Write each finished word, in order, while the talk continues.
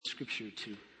Scripture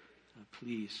to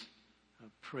please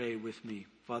pray with me.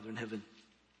 Father in heaven,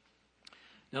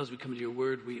 now as we come to your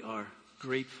word, we are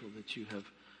grateful that you have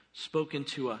spoken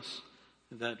to us,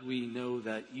 that we know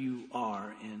that you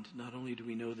are, and not only do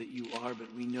we know that you are,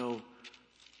 but we know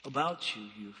about you.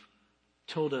 You've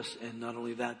told us, and not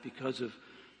only that, because of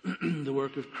the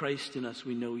work of Christ in us,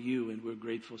 we know you, and we're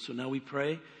grateful. So now we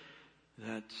pray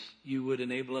that you would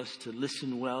enable us to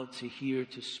listen well, to hear,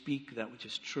 to speak that which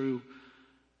is true,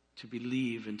 to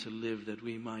believe and to live, that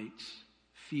we might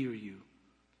fear you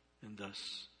and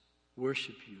thus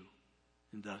worship you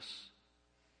and thus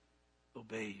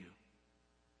obey you.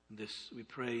 And this we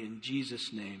pray in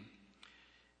Jesus' name.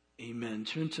 Amen.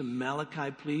 Turn to Malachi,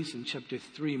 please, in chapter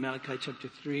 3. Malachi chapter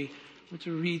 3. I want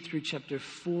to read through chapter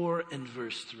 4 and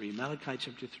verse 3. Malachi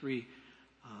chapter 3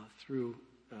 through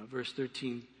verse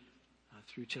 13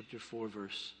 through chapter 4,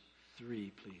 verse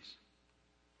 3, please.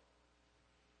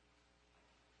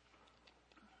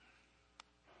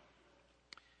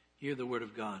 Hear the word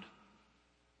of God.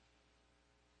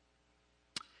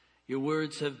 Your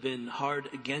words have been hard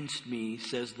against me,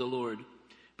 says the Lord.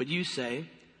 But you say,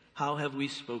 how have we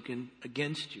spoken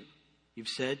against you? You've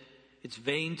said, it's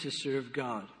vain to serve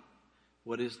God.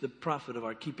 What is the profit of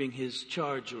our keeping his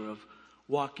charge, or of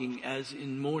walking as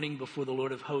in mourning before the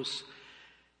Lord of hosts?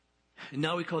 And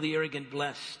now we call the arrogant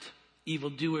blessed.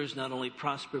 Evildoers not only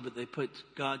prosper, but they put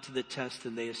God to the test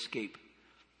and they escape.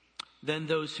 Then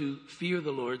those who fear the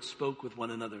Lord spoke with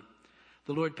one another.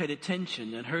 The Lord paid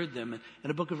attention and heard them, and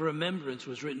a book of remembrance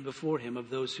was written before him of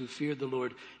those who feared the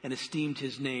Lord and esteemed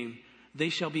his name. They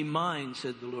shall be mine,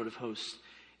 said the Lord of hosts,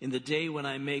 in the day when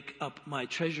I make up my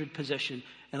treasured possession,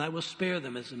 and I will spare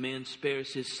them as a man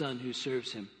spares his son who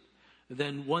serves him.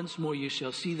 Then once more you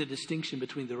shall see the distinction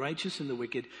between the righteous and the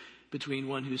wicked, between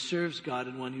one who serves God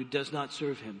and one who does not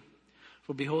serve him.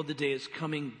 For behold, the day is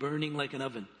coming, burning like an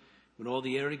oven, when all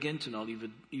the arrogant and all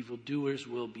evildoers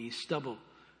will be stubble.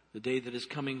 The day that is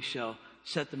coming shall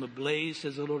set them ablaze,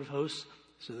 says the Lord of hosts,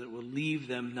 so that it will leave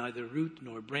them neither root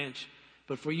nor branch.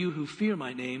 But for you who fear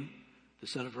my name, the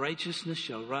Son of Righteousness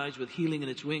shall rise with healing in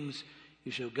its wings.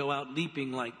 You shall go out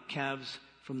leaping like calves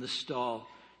from the stall,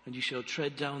 and you shall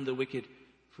tread down the wicked,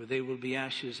 for they will be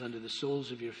ashes under the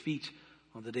soles of your feet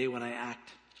on the day when I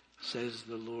act, says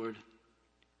the Lord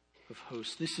of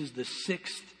hosts. This is the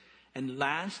sixth and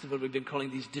last of what we've been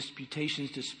calling these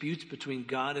disputes between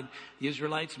God and the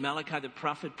Israelites. Malachi the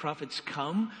prophets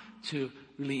come to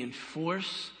really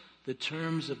enforce the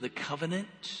terms of the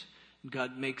covenant.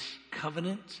 God makes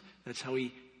covenant. That's how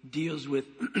he deals with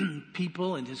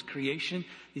people and his creation.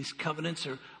 These covenants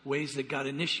are ways that God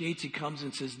initiates. He comes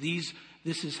and says,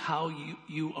 this is how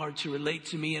you are to relate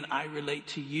to me and I relate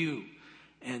to you.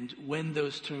 And when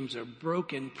those terms are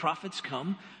broken, prophets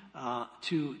come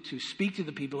to speak to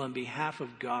the people on behalf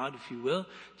of God, if you will,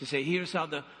 to say, here's how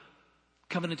the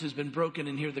covenant has been broken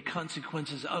and here are the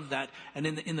consequences of that. And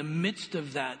in the midst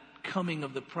of that coming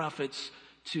of the prophets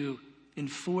to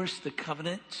enforce the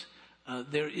covenant,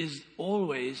 there is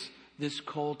always this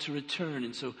call to return.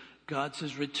 And so God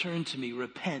says, return to me,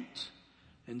 repent.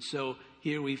 And so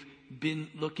here we've been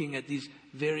looking at these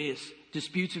various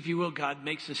disputes, if you will. God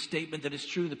makes a statement that is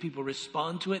true. The people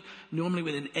respond to it, normally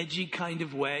with an edgy kind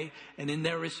of way. And in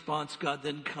their response, God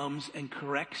then comes and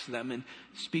corrects them and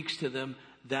speaks to them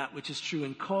that which is true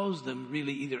and calls them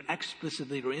really either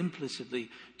explicitly or implicitly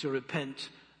to repent,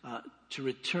 to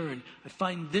return. I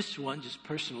find this one, just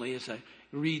personally, as I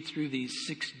read through these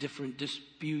 6 different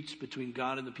disputes between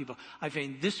God and the people, I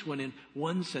find this one in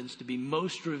one sense to be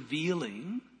most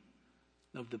revealing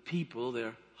of the people,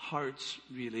 their hearts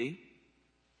really,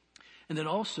 and then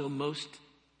also most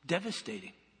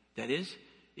devastating. That is,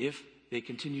 if they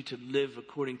continue to live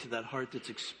according to that heart that's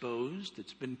exposed,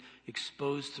 that's been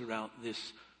exposed throughout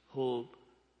this whole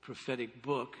prophetic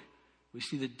book, we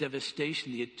see the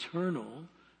devastation, the eternal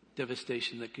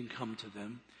devastation that can come to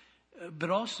them. But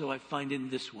also I find in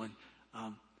this one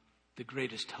the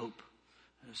greatest hope.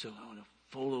 So I want to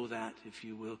follow that, if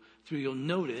you will, through. You'll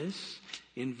notice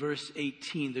in verse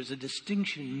 18, there's a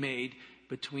distinction made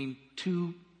between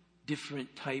 2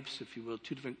 different types, if you will,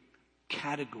 2 different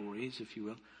categories, if you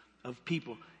will, of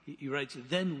people. He writes,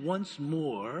 then once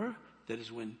more, that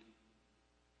is when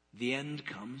the end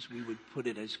comes, we would put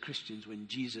it as Christians, when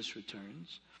Jesus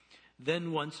returns,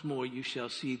 then once more you shall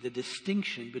see the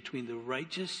distinction between the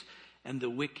righteous and the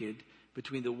wicked,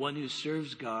 between the one who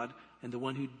serves God and the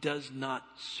one who does not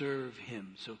serve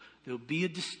him. So there'll be a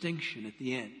distinction at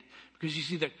the end. Because you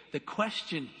see, the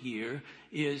question here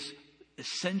is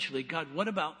essentially, God, what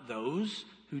about those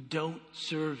who don't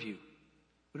serve you?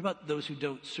 What about those who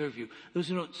don't serve you? Those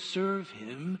who don't serve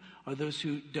him are those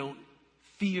who don't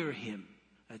fear him.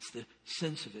 That's the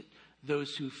sense of it.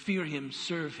 Those who fear him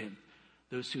serve him.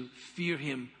 Those who fear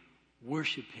him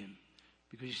worship him.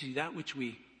 Because you see, that which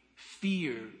we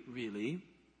fear, really,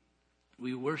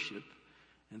 we worship.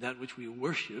 And that which we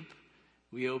worship,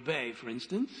 we obey. For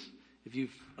instance, if you're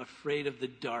afraid of the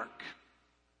dark,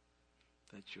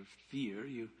 that's your fear.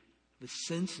 You have a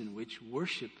sense in which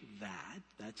worship that.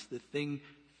 That's the thing,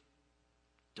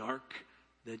 dark,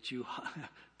 that you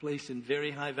place in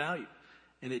very high value.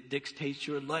 And it dictates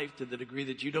your life to the degree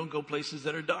that you don't go places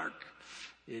that are dark.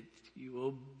 You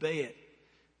obey it.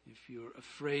 If you're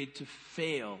afraid to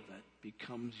fail, that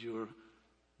becomes your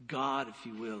God, if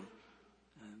you will.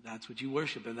 And that's what you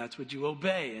worship and that's what you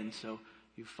obey. And so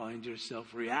you find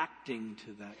yourself reacting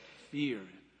to that fear.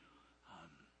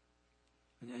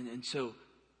 And so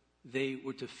they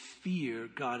were to fear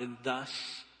God and thus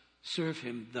serve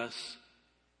him, thus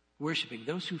worshiping.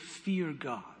 Those who fear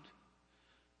God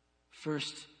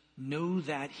first know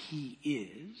that he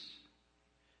is,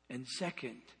 and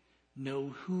second, know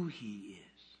who he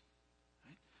is.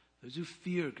 Right? Those who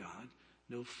fear God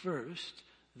know first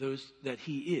that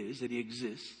he is, that he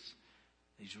exists,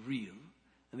 that he's real,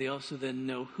 and they also then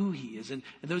know who he is. And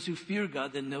those who fear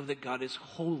God then know that God is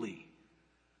holy,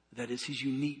 that is, he's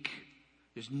unique.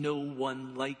 There's no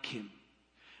one like him.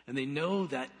 And they know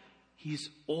that he's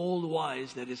all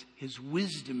wise, that is, his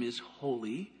wisdom is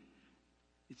holy.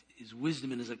 His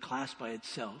wisdom is a class by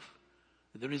itself.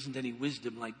 There isn't any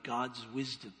wisdom like God's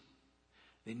wisdom.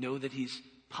 They know that he's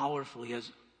powerful. He has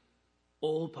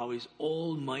all power. He's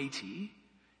almighty.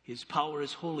 His power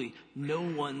is holy. No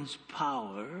one's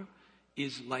power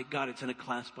is like God. It's in a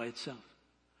class by itself.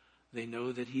 They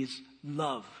know that he's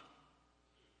love.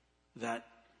 That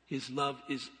his love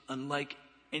is unlike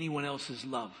anyone else's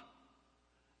love.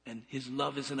 And his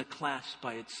love is in a class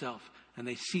by itself. And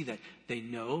they see that. They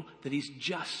know that he's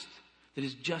just. That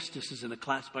his justice is in a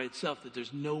class by itself. That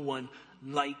there's no one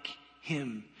like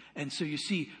him. And so you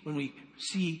see, when we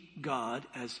see God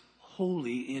as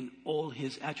holy in all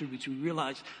his attributes, we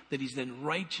realize that he's then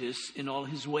righteous in all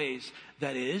his ways.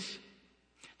 That is,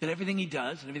 that everything he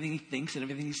does and everything he thinks and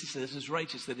everything he says is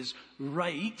righteous. That is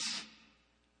right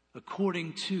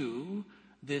according to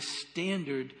this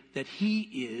standard that he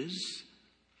is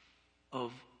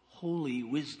of holy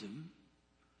wisdom,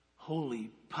 holy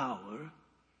power,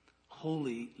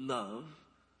 holy love,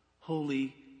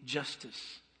 holy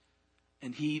justice.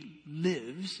 And he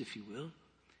lives, if you will,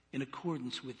 in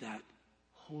accordance with that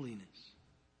holiness.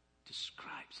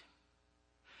 Describes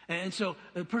him. And so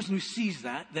a person who sees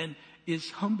that then is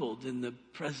humbled in the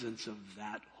presence of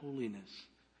that holiness.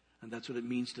 And that's what it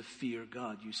means to fear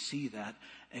God. You see that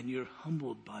and you're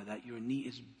humbled by that. Your knee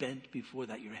is bent before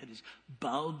that. Your head is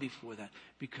bowed before that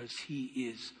because he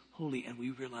is holy. And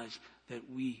we realize that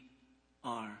we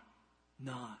are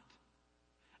not.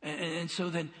 And so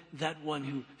then that one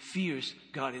who fears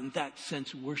God in that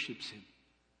sense worships him,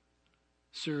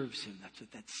 serves him. That's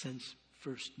what that sense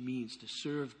first means. To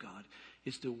serve God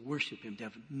is to worship him, to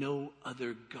have no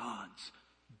other gods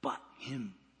but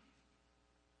him.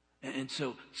 And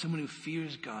so someone who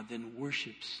fears God then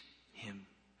worships him.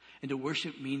 And to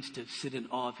worship means to sit in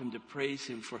awe of him, to praise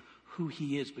him for who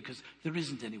he is, because there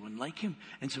isn't anyone like him.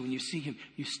 And so when you see him,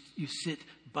 you sit,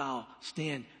 bow,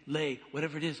 stand, lay,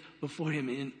 whatever it is, before him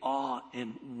in awe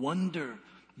and wonder.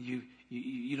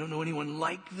 You don't know anyone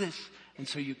like this. And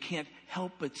so you can't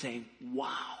help but saying,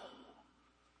 wow.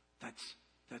 That's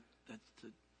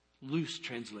the loose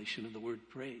translation of the word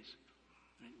praise.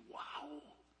 Wow.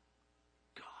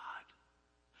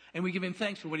 And we give him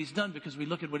thanks for what he's done, because we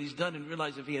look at what he's done and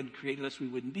realize if he hadn't created us, we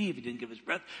wouldn't be. If he didn't give us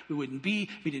breath, we wouldn't be.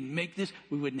 If he didn't make this,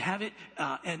 we wouldn't have it.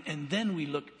 And then we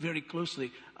look very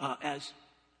closely as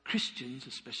Christians,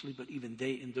 especially, but even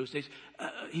they in those days,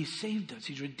 he saved us.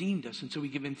 He's redeemed us. And so we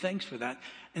give him thanks for that.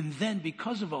 And then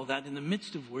because of all that, in the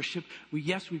midst of worship, we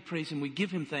praise him. We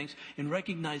give him thanks in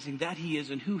recognizing that he is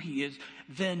and who he is.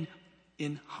 Then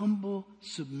in humble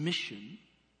submission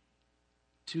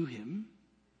to him,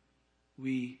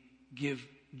 we give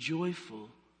joyful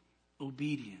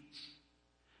obedience.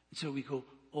 And so we go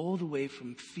all the way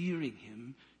from fearing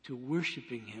him to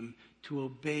worshiping him to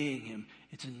obeying him.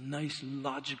 It's a nice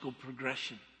logical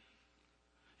progression.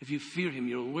 If you fear him,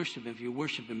 you'll worship him. If you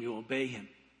worship him, you'll obey him.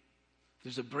 If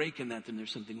there's a break in that, then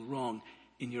there's something wrong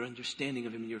in your understanding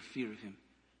of him and your fear of him.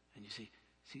 And you see,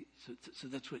 so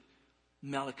that's what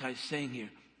Malachi is saying here.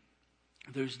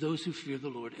 There's those who fear the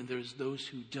Lord, and there's those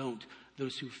who don't.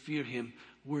 Those who fear him,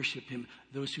 worship him.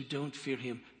 Those who don't fear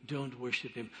him, don't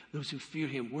worship him. Those who fear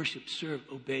him, worship, serve,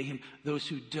 obey him. Those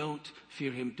who don't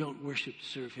fear him, don't worship,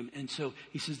 serve him. And so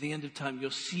he says, the end of time,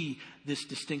 you'll see this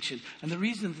distinction. And the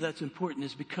reason that's important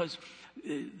is because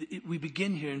we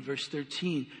begin here in verse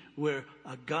 13, where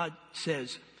God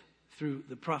says through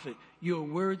the prophet, your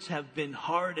words have been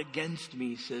hard against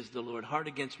me, says the Lord. Hard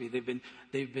against me. They've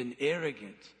been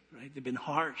arrogant, right? They've been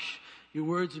harsh. Your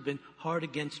words have been hard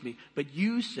against me. But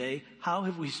you say, how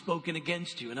have we spoken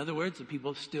against you? In other words, the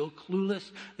people are still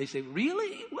clueless. They say,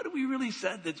 really? What have we really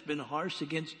said that's been harsh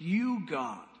against you,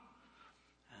 God?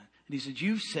 And he said,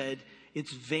 you've said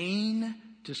it's vain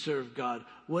to serve God.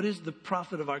 What is the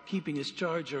profit of our keeping his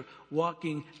charge or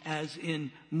walking as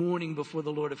in mourning before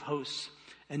the Lord of hosts?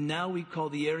 And now we call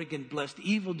the arrogant blessed.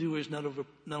 Evildoers not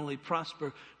only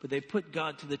prosper, but they put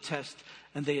God to the test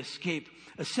and they escape.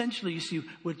 Essentially, you see,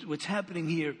 what's happening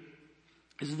here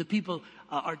is that the people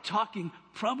are talking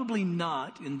probably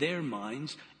not in their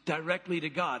minds directly to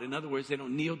God. In other words, they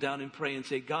don't kneel down and pray and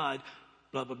say, God,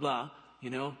 blah, blah, blah. You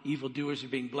know, evildoers are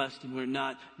being blessed and we're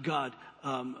not. God,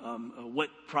 what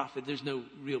profit? There's no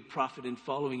real profit in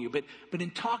following you. But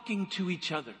in talking to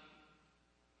each other,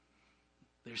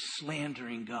 they're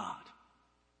slandering God.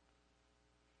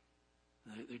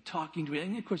 They're talking to him.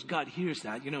 And of course, God hears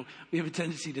that. You know, we have a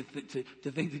tendency to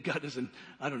think that God isn't,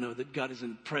 that God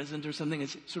isn't present or something.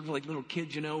 It's sort of like little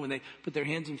kids, you know, when they put their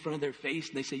hands in front of their face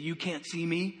and they say, you can't see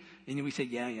me. And we say,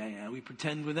 yeah. We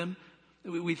pretend with them.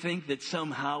 We think that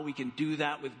somehow we can do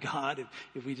that with God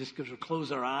if we just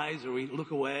close our eyes or we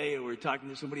look away or we're talking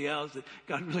to somebody else, that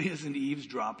God really isn't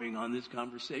eavesdropping on this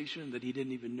conversation, that he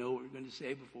didn't even know what we were going to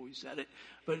say before we said it.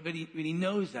 But he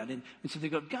knows that. And so they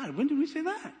go, God, when did we say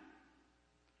that?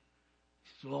 He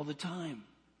says, well, all the time.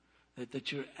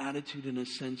 That your attitude, in a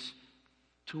sense,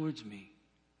 towards me.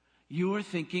 You're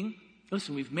thinking,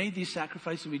 listen, we've made these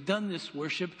sacrifices, we've done this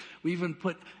worship, we even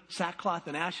put sackcloth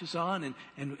and ashes on,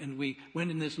 and we went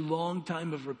in this long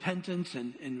time of repentance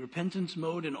and repentance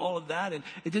mode and all of that, and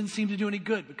it didn't seem to do any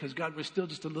good because God was still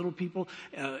just a little people,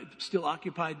 still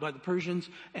occupied by the Persians,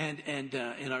 and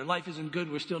our life isn't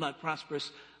good, we're still not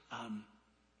prosperous.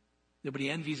 Nobody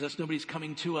envies us, nobody's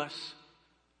coming to us.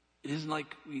 It isn't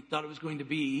like we thought it was going to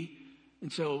be.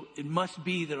 And so it must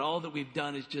be that all that we've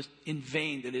done is just in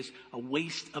vain, that is a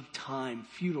waste of time,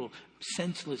 futile,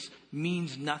 senseless,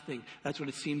 means nothing. That's what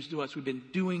it seems to us. We've been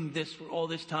doing this for all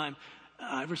this time,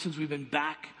 ever since we've been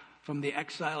back from the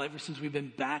exile, ever since we've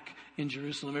been back in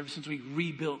Jerusalem, ever since we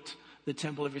rebuilt the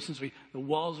temple, ever since the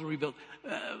walls were rebuilt.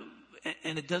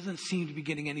 And it doesn't seem to be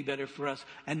getting any better for us.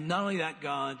 And not only that,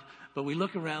 God, but we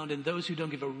look around and those who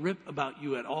don't give a rip about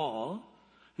you at all,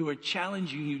 who are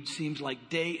challenging you, it seems like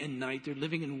day and night. They're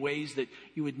living in ways that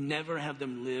you would never have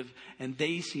them live, and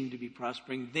they seem to be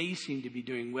prospering. They seem to be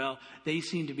doing well. They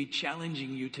seem to be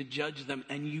challenging you to judge them,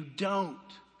 and you don't.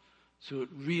 So it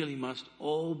really must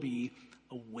all be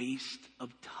a waste of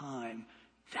time.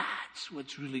 That's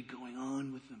what's really going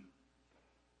on with them.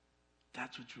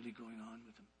 That's what's really going on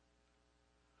with them.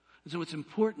 And so what's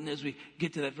important as we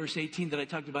get to that verse 18 that I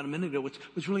talked about a minute ago,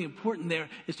 what's really important there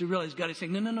is to realize God is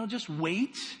saying, no, just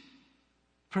wait,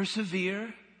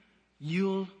 persevere,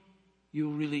 you'll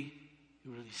really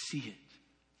see it.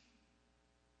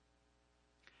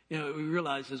 You know, we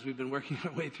realize as we've been working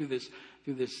our way through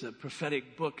this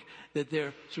prophetic book that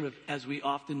they're sort of, as we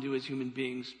often do as human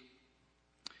beings,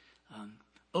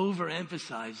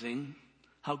 overemphasizing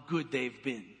how good they've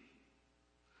been.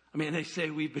 I mean, they say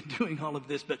we've been doing all of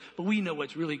this, but we know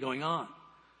what's really going on.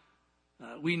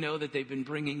 We know that they've been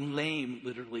bringing lame,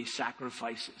 literally,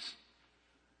 sacrifices.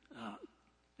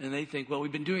 And they think, well, we've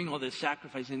been doing all this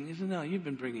sacrificing. He says, no, you've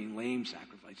been bringing lame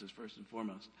sacrifices first and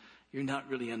foremost. You're not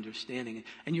really understanding it.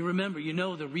 And you remember, you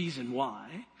know the reason why.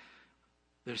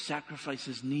 Their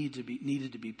sacrifices needed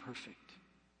to be perfect.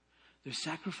 Their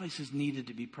sacrifices needed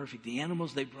to be perfect. The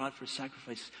animals they brought for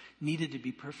sacrifice needed to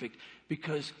be perfect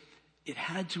because it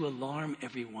had to alarm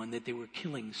everyone that they were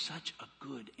killing such a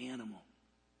good animal.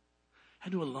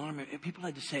 Had to alarm everyone. People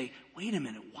had to say, wait a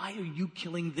minute, why are you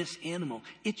killing this animal?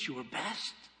 It's your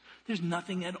best. There's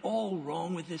nothing at all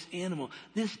wrong with this animal.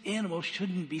 This animal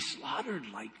shouldn't be slaughtered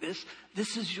like this.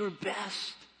 This is your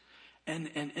best. And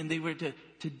they were to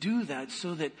do that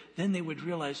so that then they would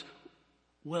realize,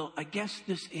 well, I guess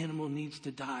this animal needs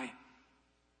to die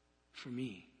for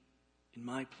me, in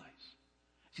my place.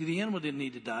 See, the animal didn't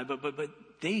need to die, but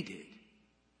they did.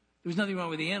 There was nothing wrong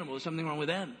with the animal. There was something wrong with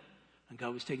them. And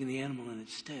God was taking the animal and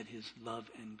instead his love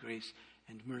and grace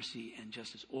and mercy and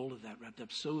justice, all of that wrapped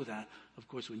up so that, of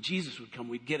course, when Jesus would come,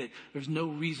 we'd get it. There's no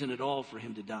reason at all for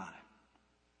him to die.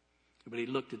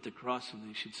 Everybody looked at the cross and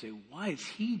they should say, why is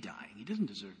he dying? He doesn't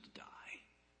deserve to die.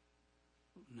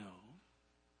 No,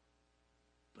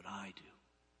 but I do.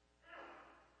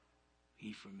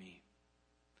 He for me.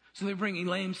 So they're bringing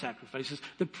lamb sacrifices.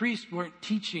 The priests weren't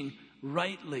teaching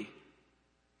rightly.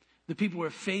 The people were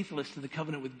faithless to the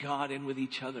covenant with God and with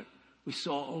each other. We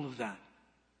saw all of that.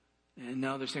 And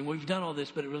now they're saying, well, we've done all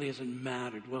this, but it really hasn't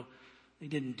mattered. Well, they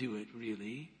didn't do it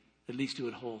really. At least do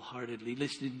it wholeheartedly. At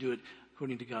least they didn't do it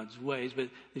according to God's ways, but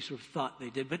they sort of thought they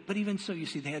did. But even so, you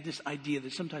see, they had this idea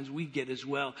that sometimes we get as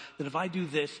well, that if I do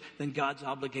this, then God's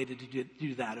obligated to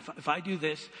do that. If I do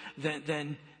this,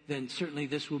 then certainly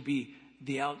this will be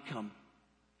the outcome.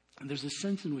 And there's a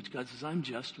sense in which God says, I'm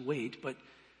just, wait, but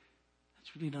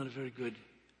that's really not a very good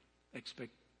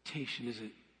expectation, is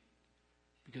it?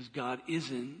 Because God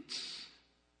isn't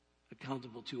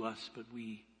accountable to us, but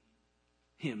we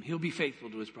Him. He'll be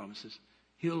faithful to His promises.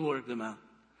 He'll work them out.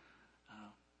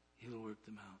 He'll work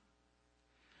them out.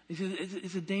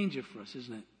 It's a danger for us,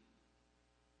 isn't it?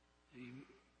 You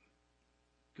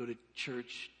go to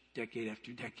church decade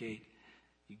after decade.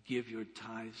 You give your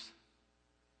tithes,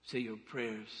 say your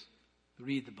prayers,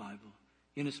 read the Bible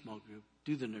in a small group,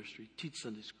 do the nursery, teach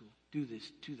Sunday school, do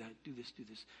this, do that, do this, do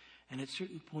this. And at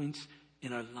certain points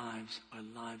in our lives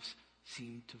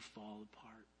seem to fall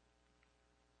apart.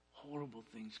 Horrible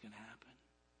things can happen.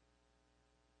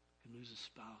 You can lose a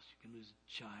spouse. You can lose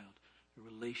a child. Your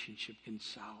relationship can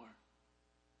sour.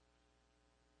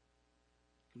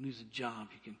 You can lose a job.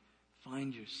 You can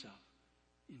find yourself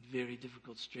in very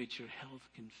difficult straits. Your health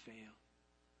can fail.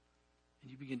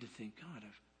 And you begin to think, God,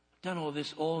 I've done all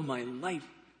this all my life.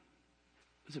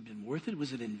 Has it been worth it?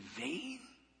 Was it in vain?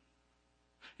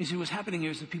 You see, what's happening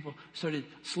here is that people started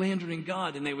slandering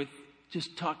God, and they were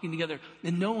just talking together,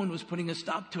 and no one was putting a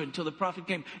stop to it until the prophet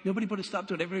came. Nobody put a stop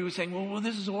to it. Everybody was saying, well,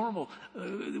 this is horrible.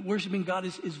 Worshiping God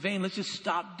is vain. Let's just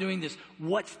stop doing this.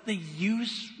 What's the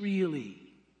use, really?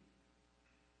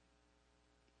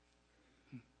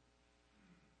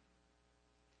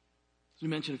 As we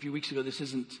mentioned a few weeks ago, this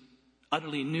isn't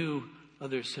utterly new.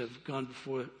 Others have gone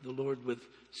before the Lord with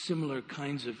similar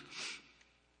kinds of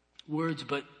words,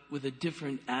 but with a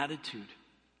different attitude.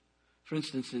 For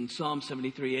instance, in Psalm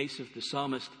 73, Asaph, the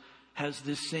psalmist, has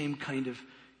this same kind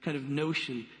of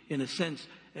notion in a sense.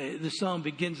 The psalm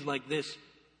begins like this,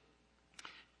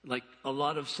 like a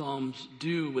lot of psalms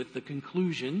do, with the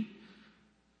conclusion.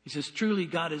 He says, truly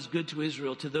God is good to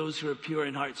Israel, to those who are pure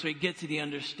in heart. So he gets it, he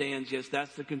understands, yes,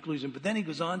 that's the conclusion. But then he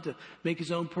goes on to make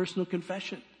his own personal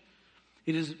confession.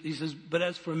 He says, but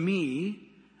as for me,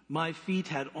 my feet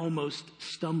had almost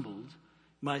stumbled.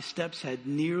 My steps had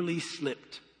nearly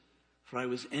slipped. For I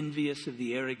was envious of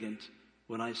the arrogant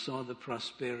when I saw the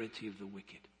prosperity of the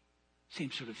wicked.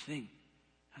 Same sort of thing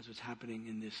as what's happening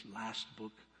in this last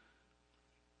book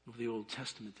of the Old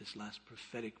Testament, this last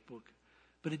prophetic book.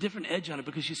 But a different edge on it,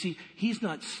 because you see, he's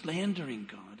not slandering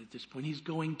God at this point. He's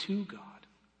going to God.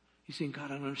 He's saying,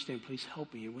 God, I don't understand. Please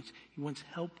help me. He wants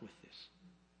help with this.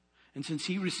 And since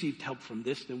he received help from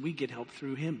this, then we get help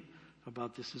through him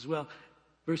about this as well.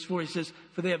 Verse 4, he says,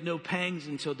 for they have no pangs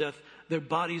until death. Their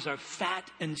bodies are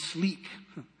fat and sleek.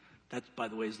 That, by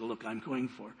the way, is the look I'm going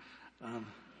for. I'm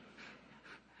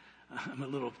a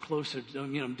little closer.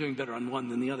 I'm doing better on one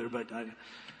than the other, but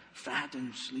fat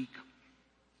and sleek.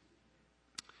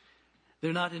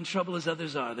 They're not in trouble as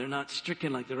others are. They're not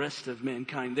stricken like the rest of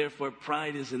mankind. Therefore,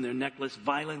 pride is in their necklace.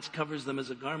 Violence covers them as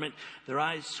a garment. Their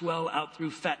eyes swell out through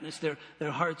fatness. Their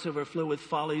hearts overflow with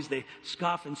follies. They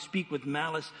scoff and speak with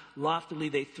malice. Loftily,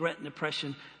 they threaten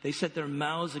oppression. They set their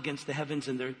mouths against the heavens,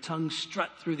 and their tongues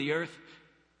strut through the earth.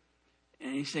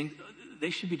 And he's saying they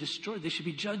should be destroyed. They should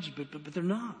be judged, but they're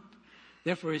not.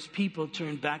 Therefore, his people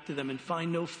turn back to them and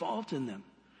find no fault in them.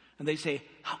 And they say,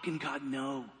 how can God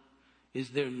know?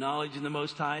 Is there knowledge in the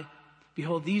Most High?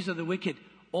 Behold, these are the wicked,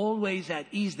 always at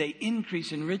ease. They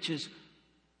increase in riches.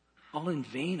 All in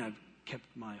vain I've kept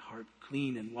my heart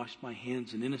clean and washed my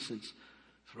hands in innocence.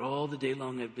 For all the day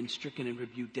long I've been stricken and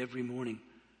rebuked every morning.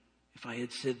 If I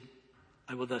had said,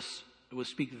 I will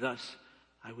speak thus,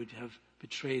 I would have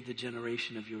betrayed the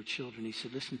generation of your children. He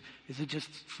said, listen, is it just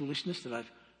foolishness that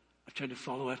I've tried to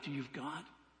follow after you've got?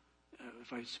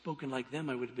 If I'd spoken like them,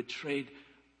 I would have betrayed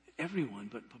everyone,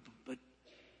 but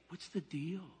what's the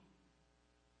deal?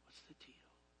 What's the deal?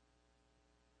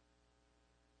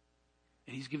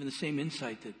 And he's given the same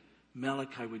insight that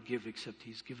Malachi would give, except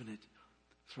he's given it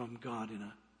from God in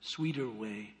a sweeter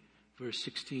way. Verse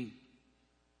 16.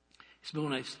 So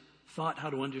when I thought how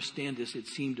to understand this, it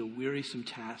seemed a wearisome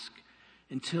task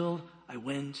until I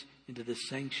went into the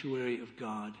sanctuary of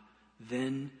God.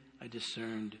 Then I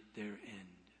discerned their end.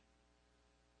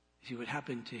 See what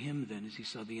happened to him then is he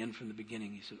saw the end from the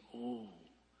beginning. He said, oh,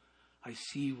 I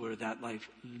see where that life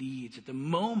leads. At the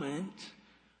moment,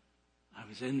 I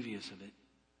was envious of it.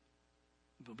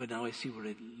 But now I see where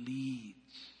it leads.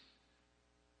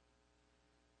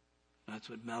 That's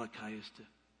what Malachi is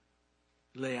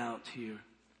to lay out here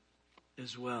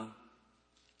as well.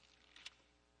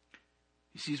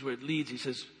 He sees where it leads. He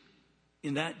says,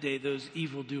 in that day, those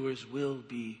evildoers will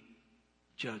be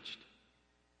judged.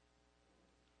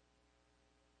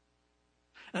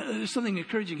 There's something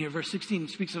encouraging here. Verse 16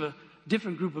 speaks of a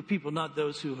different group of people, not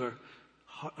those who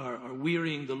are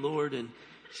wearying the Lord and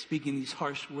speaking these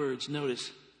harsh words. Notice,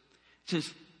 it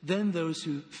says, then those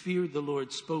who feared the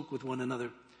Lord spoke with one another.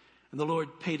 And the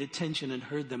Lord paid attention and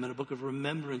heard them. And a book of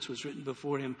remembrance was written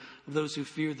before him of those who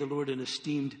feared the Lord and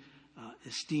esteemed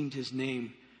his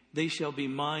name. They shall be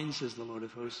mine, says the Lord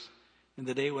of hosts, in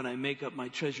the day when I make up my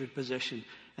treasured possession.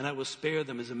 And I will spare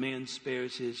them as a man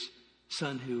spares his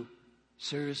son who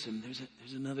serves him.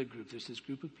 There's another group. There's this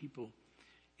group of people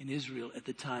in Israel at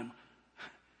the time.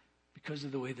 Because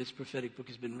of the way this prophetic book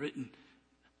has been written,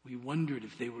 we wondered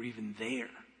if they were even there.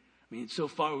 I mean, so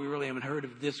far we really haven't heard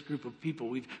of this group of people.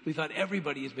 We thought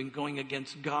everybody has been going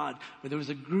against God. But there was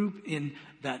a group in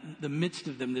the midst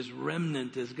of them, this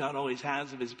remnant, as God always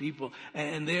has of his people.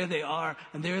 And there they are,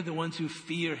 and they're the ones who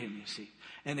fear him, you see.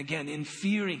 And again, in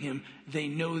fearing him, they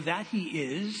know that he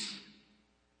is,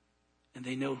 and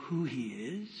they know who he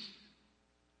is.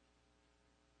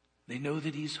 They know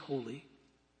that he's holy.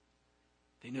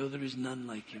 They know there is none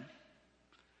like him.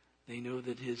 They know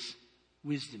that his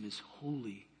wisdom is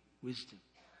holy wisdom.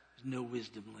 There's no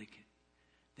wisdom like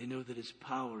it. They know that his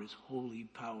power is holy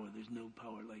power. There's no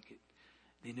power like it.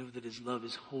 They know that his love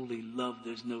is holy love.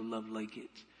 There's no love like it.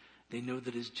 They know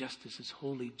that his justice is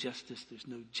holy justice. There's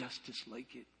no justice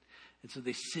like it. And so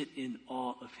they sit in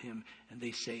awe of him and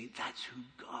they say, that's who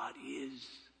God is.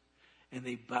 And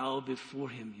they bow before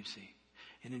him, you see.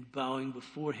 And in bowing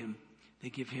before him, they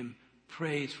give him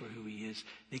praise for who he is.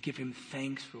 They give him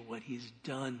thanks for what he's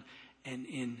done. And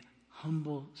in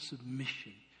humble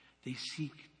submission, they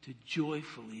seek to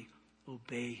joyfully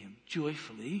obey him.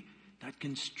 Joyfully, not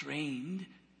constrained,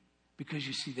 because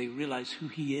you see, they realize who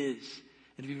he is.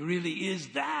 And if he really is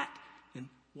that, then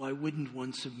why wouldn't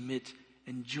one submit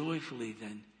and joyfully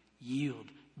then yield,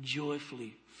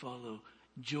 joyfully follow,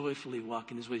 joyfully walk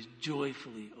in his ways,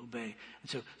 joyfully obey?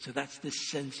 And so that's this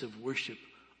sense of worship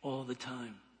all the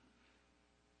time.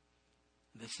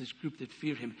 That's this group that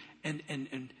fear him. And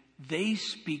they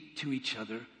speak to each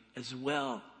other as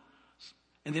well.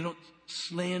 And they don't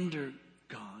slander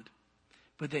God,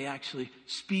 but they actually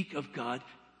speak of God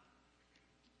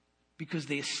because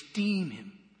they esteem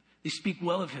him. They speak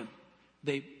well of him.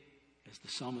 They, as the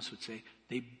psalmist would say,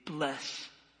 they bless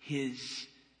his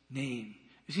name.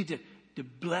 You see, to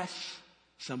bless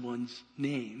someone's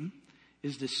name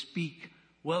is to speak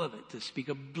well of it, to speak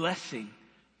a blessing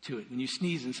to it. When you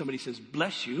sneeze and somebody says,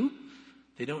 bless you,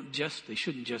 they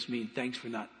shouldn't just mean thanks for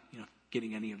not,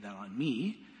 getting any of that on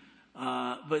me.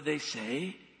 But they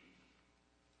say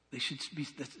they should be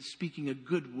speaking a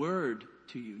good word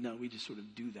to you. Now, we just sort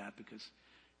of do that because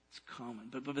it's common.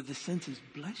 But the sense is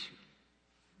bless you.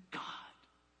 God,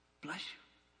 bless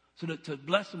you. So to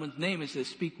bless someone's name is to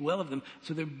speak well of them.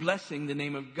 So they're blessing the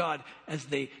name of God as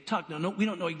they talk. Now, we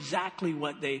don't know exactly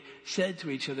what they said to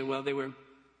each other while they were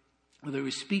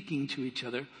speaking to each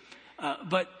other.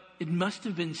 But it must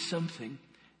have been something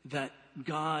that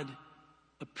God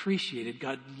appreciated,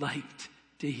 God liked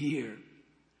to hear.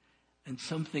 And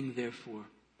something, therefore,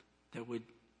 that would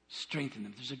strengthen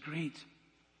them. There's a great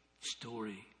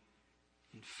story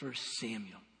in 1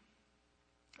 Samuel.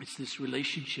 It's this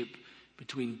relationship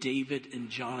between David and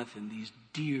Jonathan, these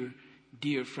dear,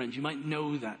 dear friends. You might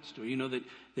know that story. You know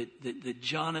that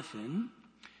Jonathan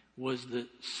was the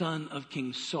son of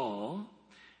King Saul,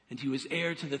 and he was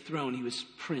heir to the throne. He was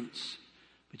prince.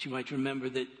 But you might remember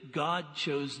that God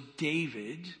chose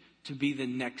David to be the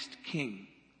next king.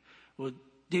 Well,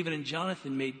 David and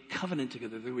Jonathan made covenant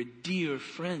together. They were dear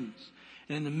friends.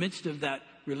 And in the midst of that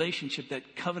relationship,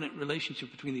 that covenant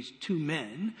relationship between these two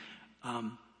men,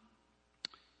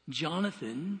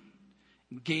 Jonathan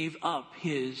gave up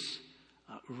his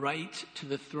right to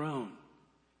the throne.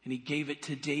 And he gave it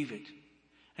to David.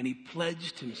 And he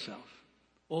pledged himself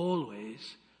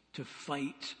always to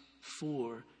fight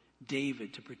for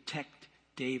David, to protect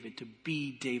David, to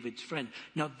be David's friend.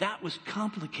 Now that was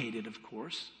complicated, of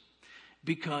course,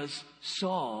 because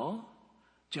Saul,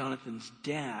 Jonathan's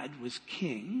dad, was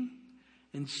king,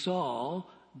 and Saul,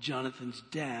 Jonathan's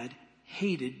dad,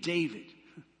 hated David.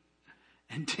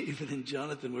 And David and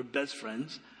Jonathan were best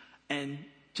friends, and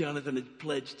Jonathan had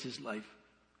pledged his life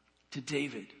to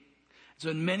David. So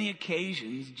on many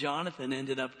occasions, Jonathan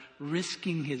ended up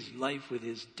risking his life with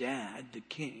his dad, the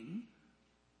king,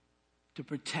 to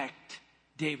protect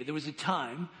David. There was a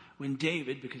time when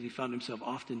David, because he found himself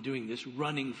often doing this,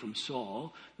 running from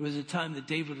Saul, there was a time that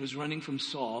David was running from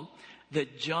Saul,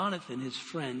 that Jonathan, his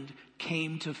friend,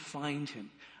 came to find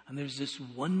him. And there's this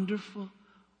wonderful,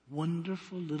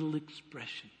 wonderful little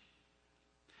expression.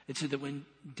 It said that when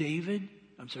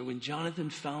Jonathan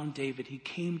found David, he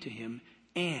came to him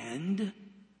and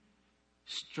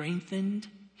strengthened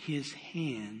his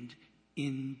hand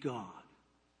in God.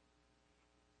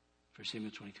 1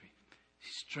 Samuel 23.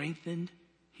 He strengthened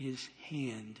his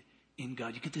hand in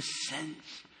God. You get the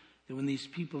sense that when these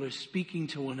people are speaking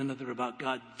to one another about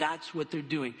God, that's what they're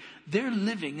doing. They're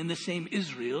living in the same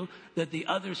Israel that the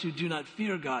others who do not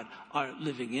fear God are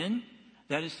living in.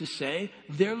 That is to say,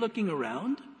 they're looking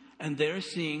around and they're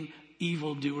seeing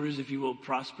evildoers, if you will,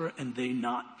 prosper, and they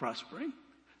not prospering.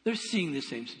 They're seeing the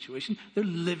same situation. They're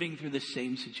living through the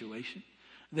same situation.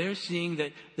 They're seeing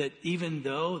that even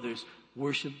though there's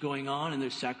worship going on and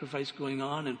there's sacrifice going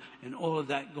on and all of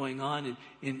that going on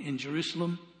in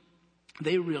Jerusalem,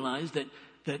 they realize that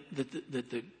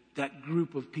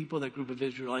group of people, that group of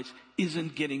Israelites,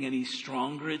 isn't getting any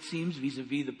stronger, it seems,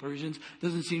 vis-a-vis the Persians.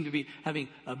 Doesn't seem to be having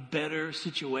a better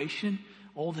situation.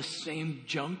 All the same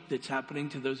junk that's happening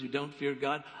to those who don't fear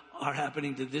God are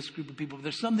happening to this group of people.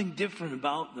 There's something different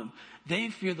about them. They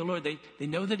fear the Lord. They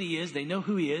know that He is. They know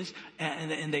who He is.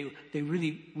 And they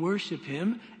really worship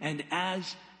Him. And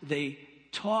as they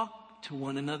talk to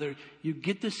one another, you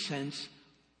get the sense,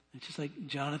 it's just like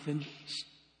Jonathan,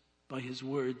 by his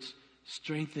words,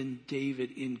 strengthened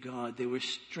David in God. They were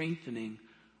strengthening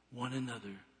one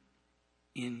another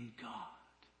in God.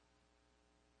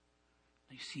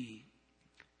 You see,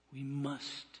 we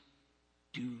must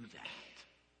do that.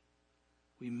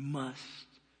 We must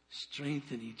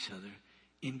strengthen each other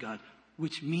in God,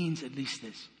 which means at least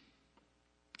this,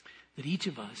 that each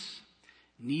of us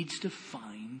needs to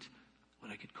find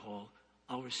what I could call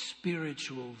our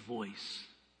spiritual voice.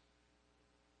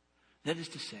 That is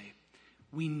to say,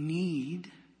 we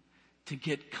need to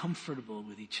get comfortable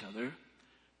with each other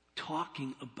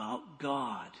talking about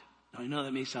God. Now, I know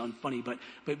that may sound funny, but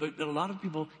a lot of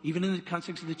people, even in the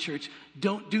context of the church,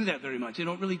 don't do that very much. They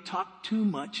don't really talk too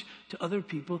much to other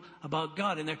people about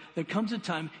God. And there comes a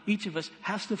time each of us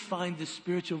has to find this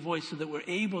spiritual voice so that we're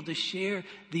able to share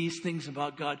these things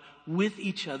about God with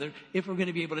each other if we're going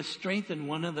to be able to strengthen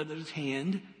one another's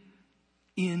hand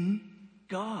in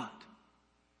God.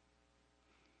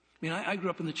 I mean, I grew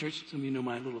up in the church. Some of you know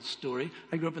my little story.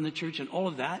 I grew up in the church and all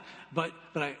of that, but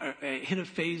I hit a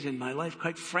phase in my life,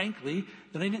 quite frankly,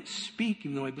 that I didn't speak,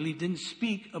 even though I believe didn't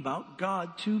speak about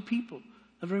God to people.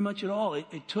 Not very much at all.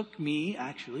 It took me,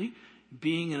 actually,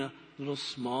 being in a little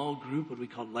small group, what we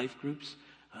call life groups,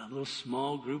 a little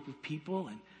small group of people,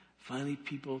 and finally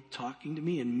people talking to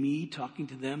me and me talking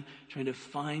to them, trying to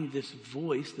find this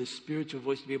voice, this spiritual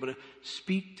voice, to be able to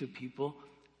speak to people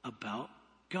about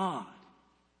God.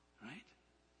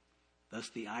 Thus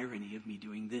the irony of me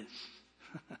doing this.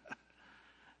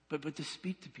 but to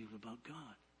speak to people about God,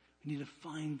 we need to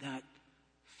find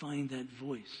that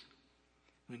voice.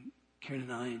 When Karen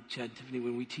and I and Chad and Tiffany,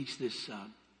 when we teach this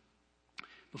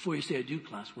Before You Say I Do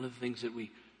class, one of the things that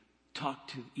we talk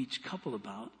to each couple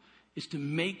about is to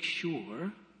make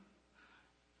sure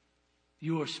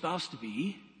your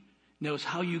spouse-to-be knows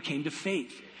how you came to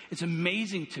faith. It's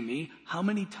amazing to me how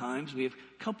many times we have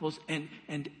couples, and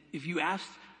if you ask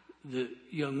the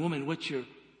young woman, what's your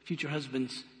future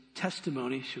husband's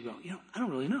testimony? She'll go, I don't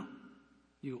really know.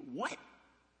 You go, what?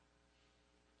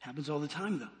 Happens all the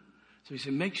time, though. So we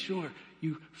say, make sure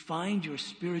you find your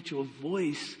spiritual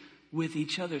voice with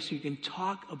each other so you can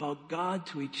talk about God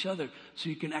to each other, so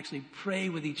you can actually pray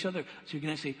with each other, so you can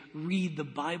actually read the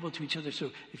Bible to each other. So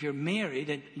if you're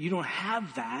married and you don't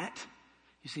have that,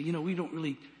 you say, we don't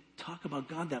really talk about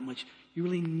God that much. You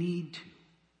really need to.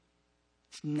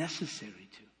 It's necessary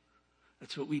to.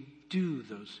 That's what we do,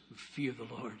 those who fear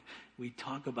the Lord. We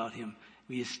talk about Him.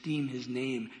 We esteem His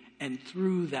name. And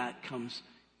through that comes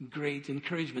great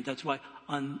encouragement. That's why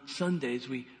on Sundays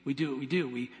we do what we do.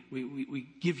 We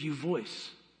give you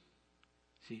voice.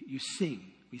 See, you sing.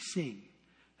 We sing.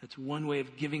 That's one way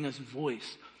of giving us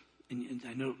voice. And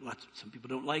I know some people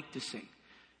don't like to sing.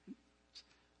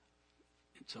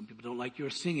 Some people don't like your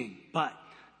singing. But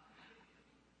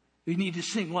we need to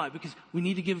sing. Why? Because we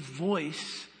need to give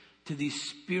voice to these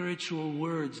spiritual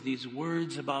words, these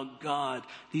words about God,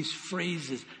 these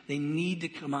phrases. They need to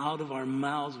come out of our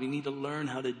mouths. We need to learn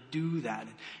how to do that.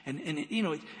 And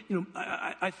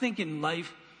I think in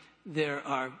life there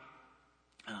are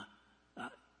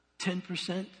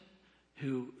 10%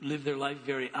 who live their life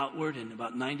very outward and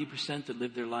about 90% that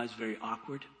live their lives very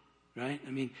awkward. Right?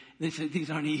 I mean, these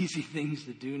aren't easy things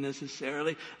to do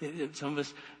necessarily. Some of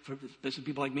us, especially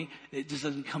people like me, it just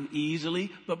doesn't come easily.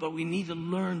 But we need to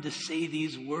learn to say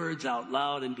these words out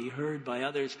loud and be heard by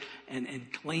others and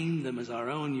claim them as our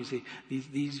own. You see,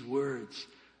 these words,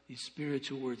 these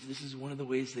spiritual words, this is one of the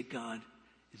ways that God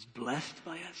is blessed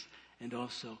by us. And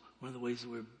also one of the ways that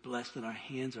we're blessed in our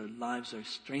hands, our lives are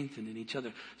strengthened in each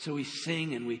other. So we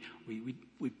sing and we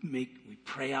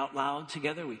pray out loud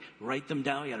together. We write them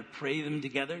down. You got to pray them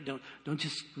together. Don't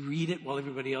just read it while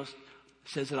everybody else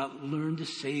says it out. Learn to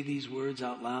say these words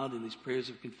out loud in these prayers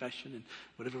of confession and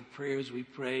whatever prayers we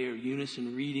pray or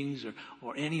unison readings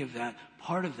or any of that.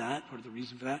 Part of the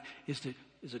reason for that is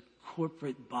a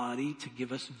corporate body to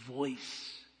give us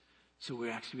voice. So we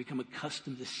actually become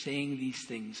accustomed to saying these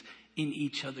things in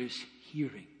each other's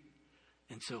hearing.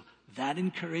 And so that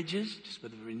encourages, just by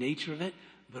the very nature of it,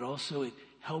 but also it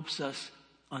helps us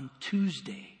on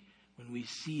Tuesday when we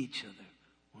see each other,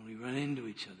 when we run into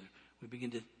each other, we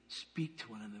begin to speak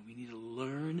to one another. We need to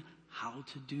learn how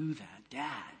to do that.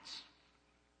 Dads,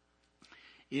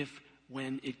 if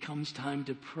when it comes time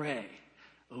to pray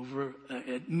over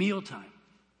at mealtime,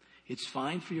 it's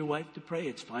fine for your wife to pray,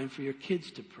 it's fine for your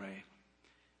kids to pray.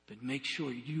 But make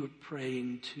sure you are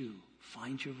praying too.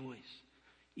 Find your voice,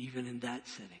 even in that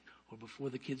setting. Or before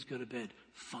the kids go to bed,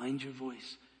 find your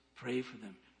voice. Pray for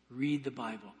them. Read the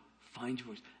Bible. Find your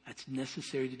voice. That's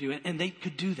necessary to do. And they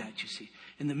could do that, you see.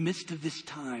 In the midst of this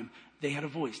time, they had a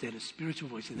voice. They had a spiritual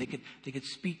voice. And they could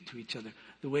speak to each other.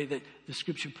 The way that the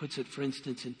scripture puts it, for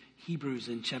instance, in Hebrews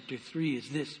in chapter 3 is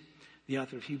this. The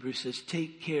author of Hebrews says,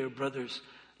 "Take care, brothers,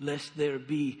 lest there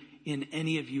be in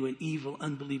any of you an evil,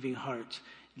 unbelieving heart,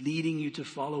 leading you to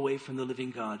fall away from the living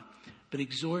God. But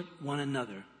exhort one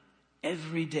another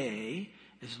every day,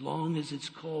 as long as it's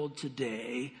called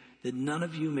today, that none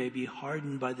of you may be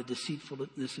hardened by the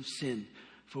deceitfulness of sin.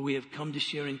 For we have come to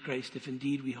share in Christ if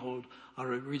indeed we hold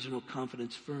our original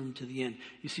confidence firm to the end."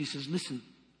 You see, he says, listen,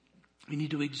 we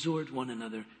need to exhort one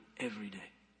another every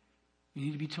day. We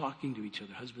need to be talking to each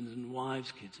other, husbands and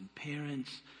wives, kids and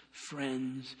parents,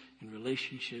 friends, and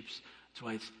relationships. That's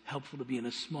why it's helpful to be in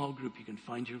a small group. You can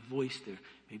find your voice there.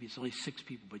 Maybe it's only 6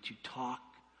 people, but you talk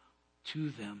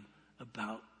to them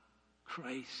about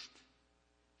Christ.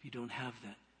 If you don't have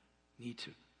that, you need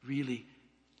to really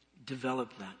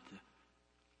develop that.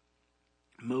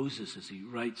 Moses, as he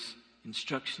writes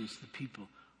instructions to the people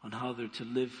on how they're to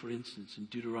live, for instance, in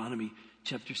Deuteronomy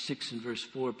chapter 6 and verse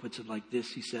 4, puts it like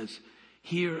this. He says,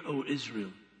 "Hear, O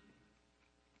Israel,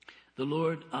 the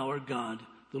Lord our God,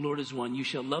 the Lord is one. You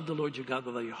shall love the Lord your God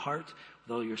with all your heart,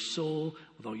 with all your soul,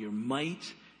 with all your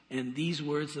might. And these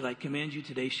words that I command you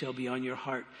today shall be on your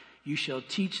heart. You shall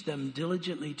teach them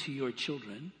diligently to your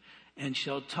children, and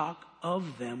shall talk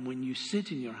of them when you sit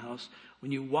in your house,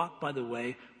 when you walk by the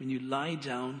way, when you lie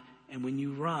down, and when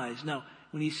you rise." Now,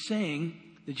 when he's saying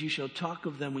that you shall talk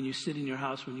of them when you sit in your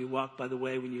house, when you walk by the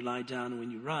way, when you lie down, and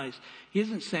when you rise, he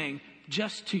isn't saying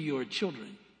just to your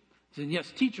children. He's saying,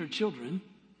 yes, teach your children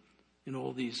in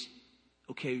all these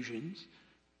occasions,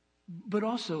 but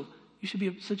also you should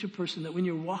be such a person that when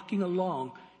you're walking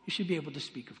along, you should be able to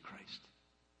speak of Christ,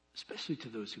 especially to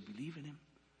those who believe in him,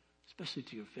 especially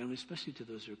to your family, especially to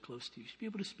those who are close to you. You should be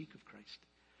able to speak of Christ.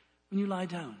 When you lie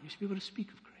down, you should be able to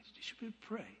speak of Christ. You should be able to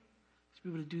pray. You should be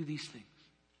able to do these things.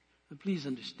 But please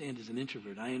understand, as an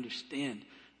introvert, I understand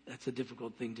that's a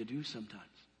difficult thing to do sometimes.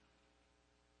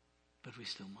 But we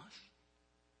still must.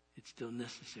 It's still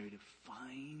necessary to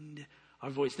find our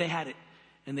voice. They had it,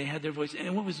 and they had their voice.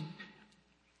 And what was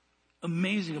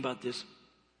amazing about this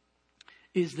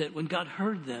is that when God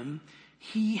heard them,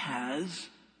 he has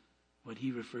what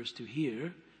he refers to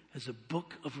here as a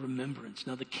book of remembrance.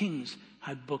 Now, the kings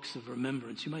had books of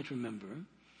remembrance. You might remember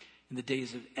in the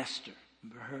days of Esther.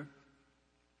 Remember her?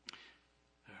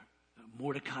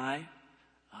 Mordecai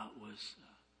was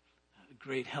a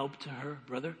great help to her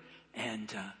brother.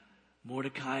 And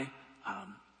Mordecai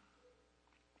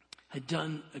had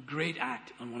done a great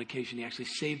act on one occasion. He actually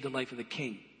saved the life of the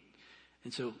king.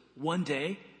 And so one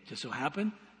day, just so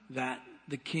happened that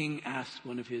the king asked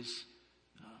one of his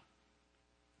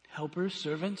helpers,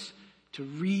 servants, to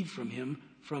read from him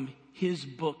from his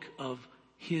book of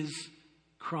his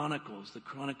chronicles, the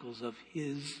chronicles of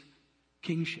his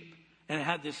kingship. And it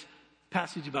had this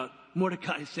passage about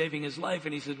Mordecai saving his life,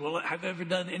 and he said, well, have I ever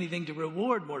done anything to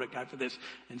reward Mordecai for this?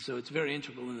 And so it's very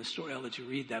integral in the story. I'll let you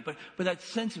read that. But that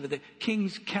sense of it, the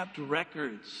kings kept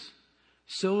records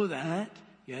so that,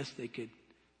 yes, they could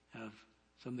have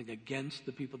something against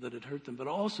the people that had hurt them, but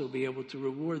also be able to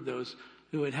reward those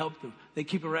who would help them. They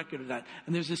keep a record of that.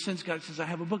 And there's this sense God says, I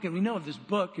have a book. And we know of this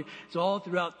book. It's all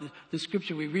throughout the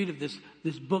scripture. We read of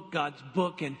this book, God's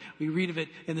book. And we read of it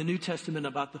in the New Testament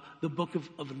about the book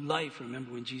of life.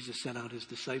 Remember when Jesus sent out his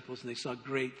disciples and they saw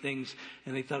great things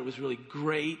and they thought it was really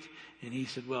great. And he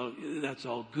said, well, that's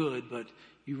all good, but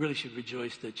you really should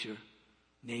rejoice that your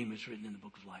name is written in the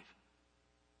book of life.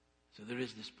 So there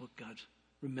is this book God's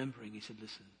remembering. He said,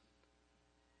 listen,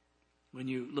 when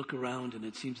you look around and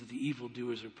it seems that the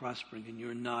evildoers are prospering and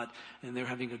you're not, and they're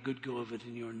having a good go of it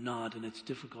and you're not, and it's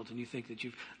difficult, and you think that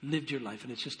you've lived your life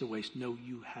and it's just a waste. No,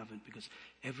 you haven't, because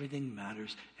everything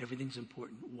matters. Everything's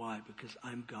important. Why? Because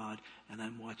I'm God and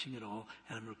I'm watching it all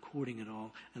and I'm recording it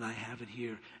all and I have it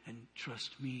here. And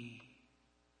trust me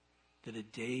that a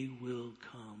day will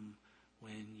come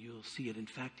when you'll see it. In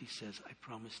fact, he says, I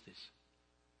promise this.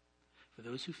 For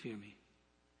those who fear me,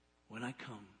 when I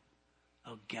come,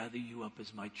 I'll gather you up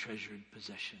as my treasured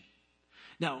possession.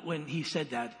 Now, when he said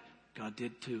that, God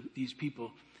did to these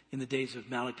people in the days of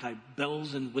Malachi,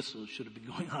 bells and whistles should have been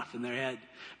going off in their head.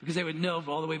 Because they would know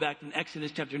all the way back in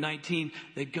Exodus chapter 19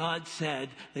 that God said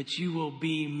that you will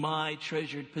be my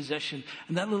treasured possession.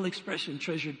 And that little expression,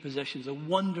 treasured possession, is a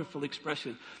wonderful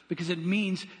expression because it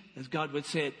means, as God would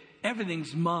say it,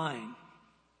 everything's mine.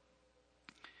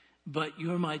 But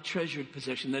you're my treasured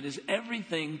possession. That is,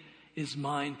 everything is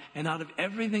mine. And out of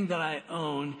everything that I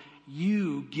own,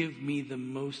 you give me the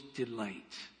most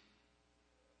delight.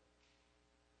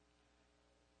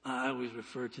 I always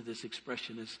refer to this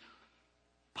expression as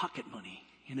pocket money.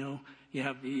 You know, you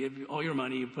have all your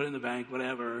money, you put it in the bank,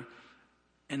 whatever.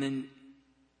 And then,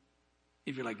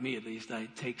 if you're like me at least, I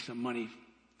take some money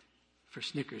for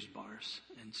Snickers bars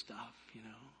and stuff, you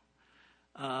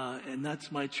know. And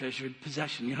that's my treasured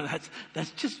possession. You know,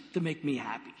 that's just to make me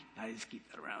happy. I just keep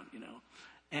that around, you know.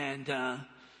 And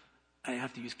I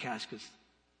have to use cash because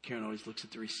Karen always looks at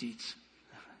the receipts.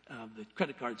 The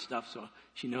credit card stuff, so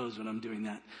she knows when I'm doing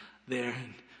that there.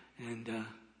 And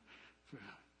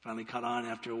finally caught on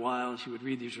after a while. She would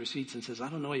read these receipts and says, I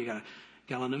don't know, you got a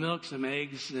gallon of milk, some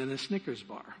eggs, and a Snickers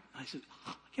bar. I said,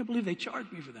 I can't believe they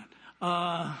charged me for that.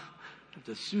 I have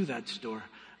to sue that store.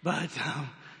 But,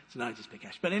 so now I just pay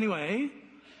cash. But anyway,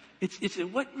 it's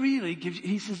what really gives you,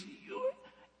 he says,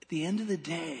 at the end of the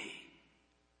day,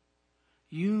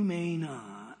 you may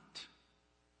not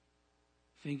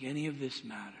think any of this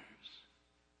matters,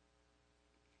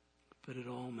 but it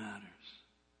all matters.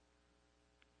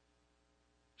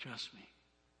 Trust me,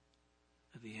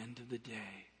 at the end of the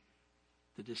day,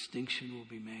 the distinction will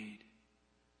be made,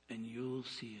 and you'll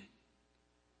see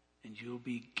it, and you'll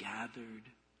be gathered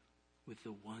with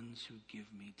the ones who give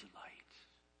me delight.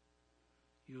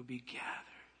 You'll be gathered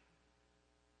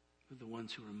with the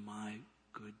ones who are my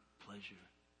good pleasure.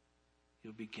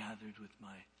 You'll be gathered with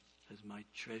as my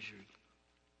treasured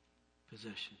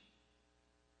possession.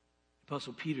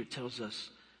 Apostle Peter tells us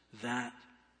that.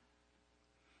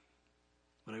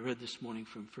 What I read this morning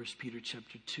from 1 Peter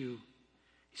chapter 2.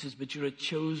 He says, but you're a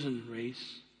chosen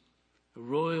race, a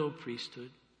royal priesthood,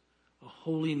 a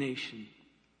holy nation,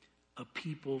 a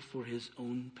people for his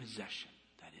own possession.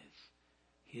 That is,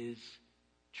 his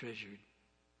treasured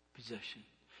possession.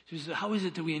 So how is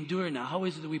it that we endure now? How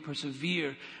is it that we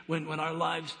persevere when our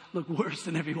lives look worse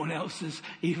than everyone else's,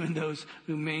 even those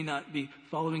who may not be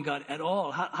following God at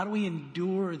all? How do we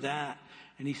endure that?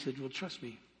 And he said, well, trust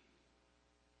me.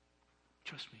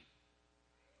 Trust me.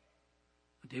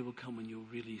 A day will come when you'll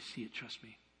really see it. Trust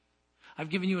me. I've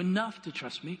given you enough to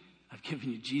trust me. I've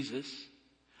given you Jesus.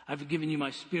 I've given you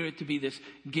my Spirit to be this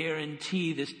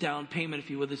guarantee, this down payment, if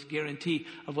you will, this guarantee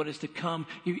of what is to come.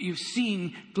 You've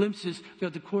seen glimpses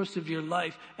throughout the course of your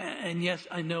life. And yes,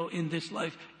 I know in this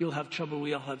life you'll have trouble.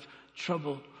 We all have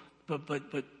trouble. But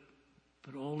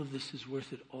all of this is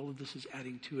worth it. All of this is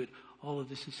adding to it. All of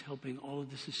this is helping. All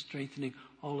of this is strengthening.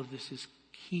 All of this is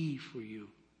key for you.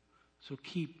 So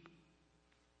keep,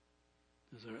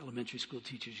 as our elementary school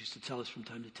teachers used to tell us from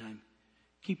time to time,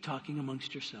 keep talking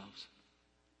amongst yourselves.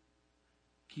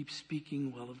 Keep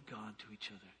speaking well of God to each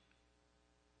other.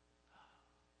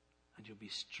 And you'll be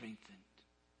strengthened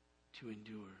to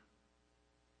endure.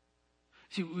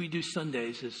 See, we do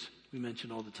Sundays, as we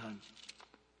mention all the time.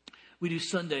 We do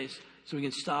Sundays so we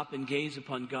can stop and gaze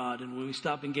upon God. And when we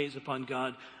stop and gaze upon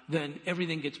God, then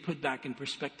everything gets put back in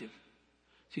perspective.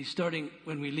 See, starting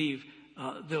when we leave,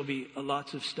 there'll be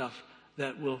lots of stuff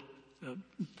that will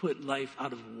put life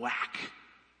out of whack.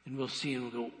 And we'll see and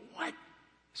we'll go, what?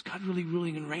 Is God really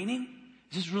ruling and reigning?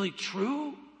 Is this really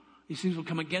true? These things will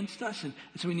come against us, and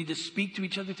so we need to speak to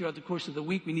each other throughout the course of the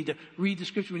week. We need to read the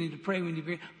scripture, we need to pray, we need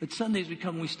to but Sundays we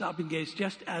come and we stop and gaze,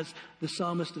 just as the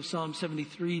psalmist of Psalm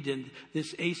 73 did,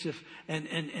 this Asaph,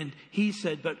 and he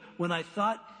said, but when I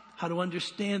thought how to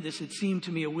understand this, it seemed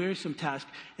to me a wearisome task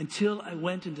until I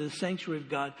went into the sanctuary of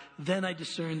God. Then I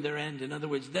discerned their end. In other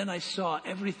words, then I saw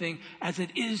everything as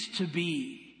it is to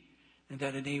be. And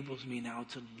that enables me now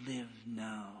to live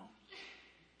now,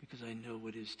 because I know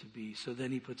what is to be. So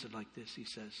then he puts it like this. He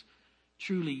says,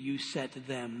 truly you set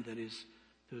them, that is,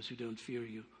 those who don't fear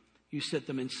you, you set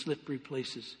them in slippery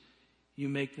places. You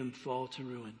make them fall to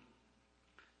ruin.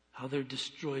 How they're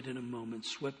destroyed in a moment,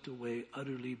 swept away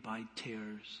utterly by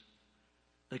terrors.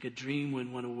 Like a dream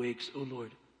when one awakes, O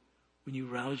Lord, when you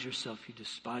rouse yourself, you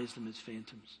despise them as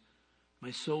phantoms.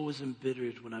 My soul was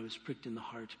embittered when I was pricked in the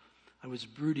heart. I was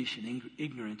brutish and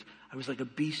ignorant. I was like a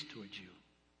beast towards you.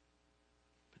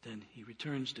 But then he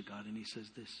returns to God and he says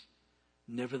this,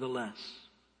 nevertheless,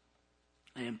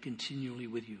 I am continually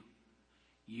with you.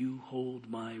 You hold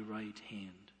my right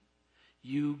hand.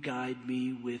 You guide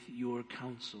me with your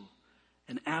counsel,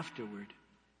 and afterward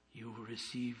you will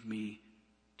receive me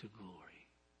to glory.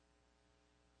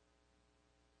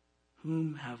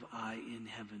 Whom have I in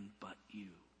heaven but you?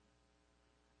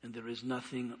 And there is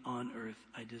nothing on earth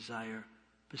I desire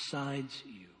besides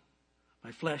you.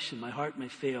 My flesh and my heart may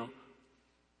fail,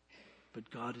 but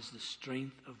God is the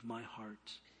strength of my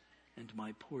heart and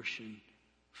my portion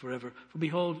forever. For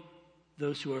behold,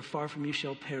 those who are far from you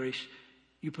shall perish.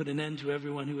 You put an end to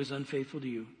everyone who is unfaithful to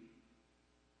you.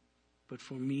 But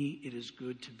for me it is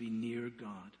good to be near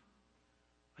God.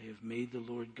 I have made the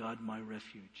Lord God my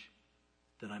refuge,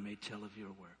 that I may tell of your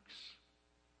works.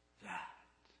 That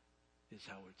is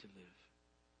how we're to live.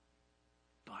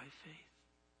 By faith.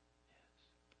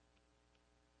 Yes.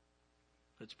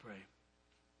 Let's pray.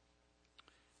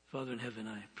 Father in heaven,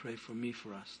 I pray for me,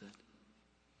 for us, that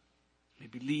may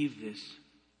believe this,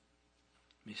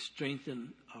 may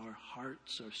strengthen our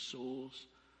hearts, our souls,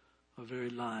 our very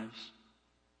lives,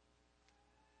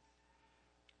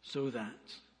 so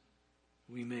that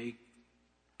we may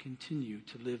continue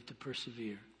to live, to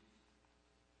persevere,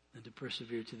 and to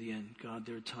persevere to the end. God,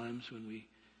 there are times when we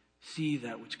see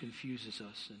that which confuses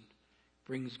us and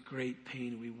brings great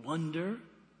pain. We wonder,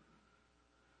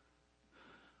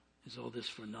 is all this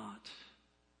for naught?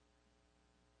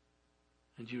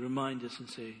 And you remind us and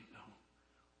say, oh,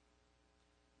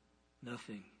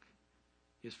 nothing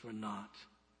is for naught.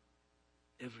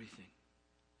 Everything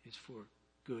is for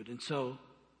good. And so,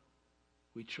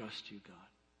 we trust you, God,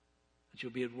 that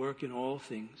you'll be at work in all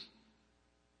things.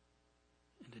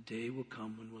 And a day will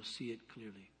come when we'll see it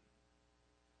clearly.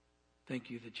 Thank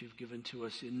you that you've given to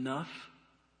us enough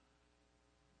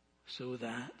so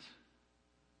that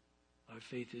our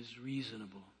faith is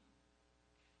reasonable.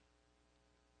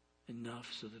 Enough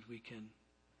so that we can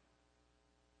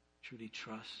truly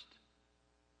trust.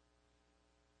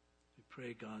 We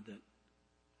pray, God, that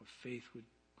our faith would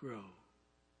grow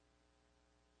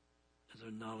as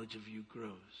our knowledge of you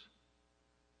grows.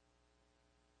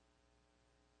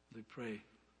 We pray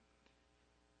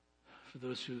for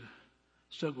those who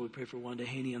struggle. We pray for Wanda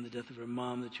Haney on the death of her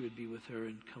mom, that you would be with her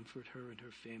and comfort her and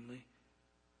her family.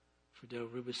 For Dale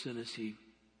Rubison as he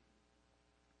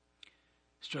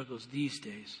struggles these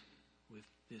days with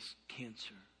this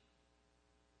cancer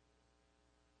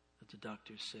that the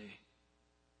doctors say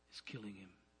is killing him.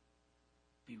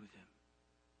 Be with him.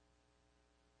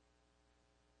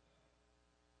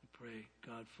 We pray,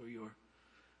 God, for your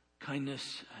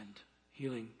kindness and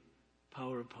healing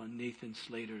power upon Nathan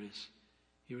Slater as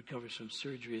he recovers from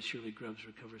surgery, as Shirley Grubbs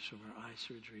recovers from her eye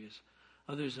surgery, as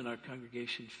others in our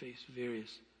congregation face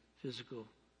various physical,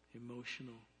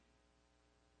 emotional,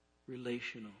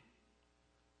 relational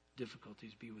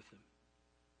difficulties. Be with them.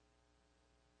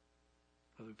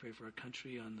 Father, we pray for our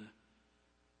country on the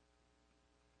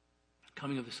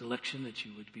coming of this election, that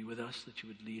you would be with us, that you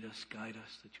would lead us, guide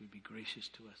us, that you would be gracious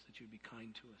to us, that you would be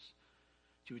kind to us,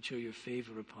 that you would show your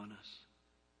favor upon us,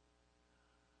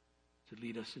 to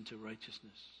lead us into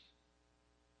righteousness.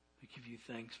 We give you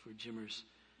thanks for Jimmer's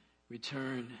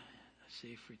return, a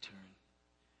safe return.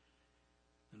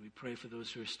 And we pray for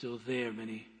those who are still there,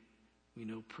 many we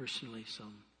know personally,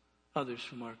 some others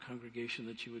from our congregation,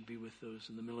 that you would be with those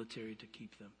in the military to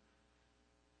keep them.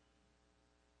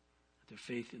 That their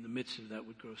faith in the midst of that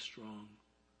would grow strong.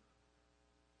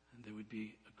 And there would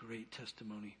be a great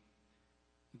testimony,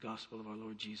 the gospel of our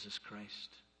Lord Jesus Christ.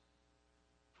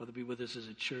 Father, be with us as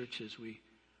a church as we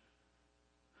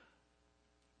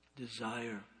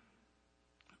desire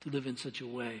to live in such a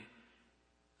way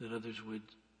that others would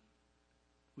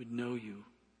know you.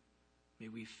 May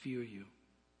we fear you.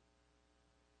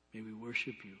 May we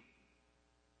worship you.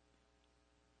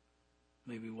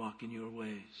 May we walk in your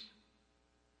ways.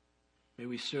 May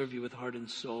we serve you with heart and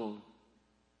soul.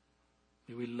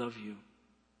 May we love you.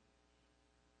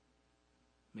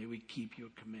 May we keep your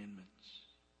commandments.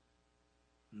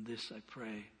 And this I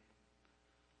pray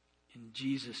in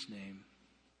Jesus' name.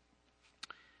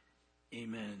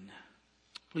 Amen.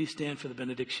 Please stand for the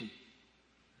benediction.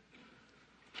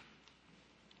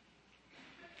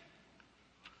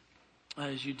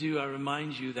 As you do, I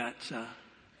remind you that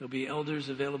there'll be elders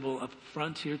available up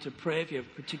front here to pray if you have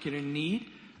a particular need.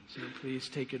 So please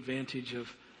take advantage of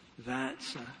that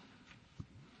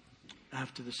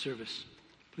after the service.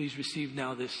 Please receive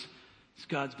now this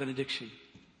God's benediction.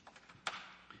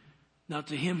 Now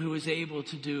to him who is able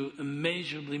to do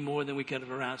immeasurably more than we could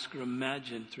ever ask or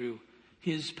imagine through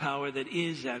his power that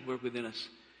is at work within us,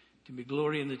 to be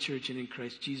glory in the church and in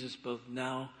Christ Jesus both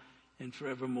now and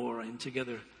forevermore. And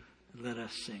together let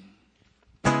us sing.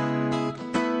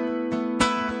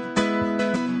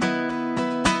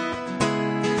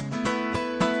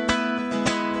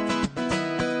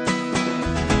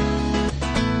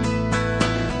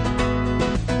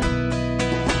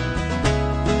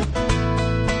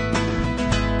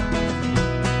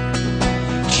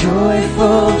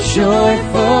 Joyful,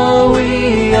 joyful,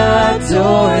 we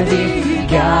adore thee,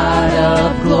 God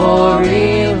of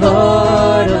glory,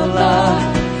 Lord of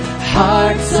love.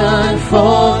 Hearts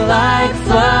unfold like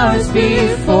flowers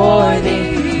before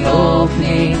thee,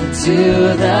 opening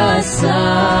to the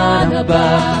sun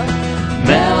above.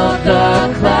 Melt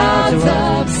the clouds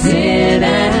of sin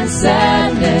and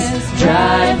sadness,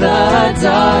 drive the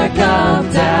dark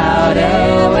of doubt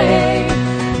away.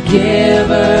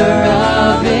 Giver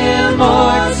of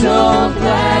immortal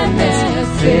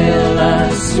gladness, fill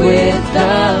us with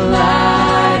the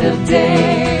light of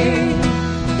day.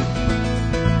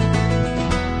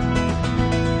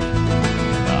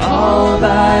 All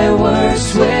thy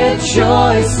works with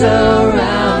joy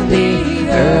surround thee,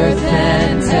 earth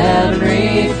and heaven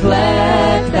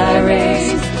reflect thy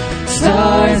rays.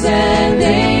 Stars and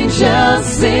angels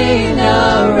sing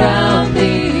around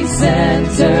thee,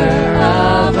 center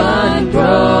of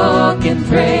unbroken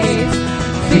praise.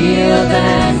 Field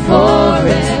and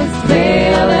forest,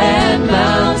 vale and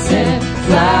mountain,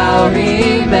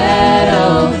 flowery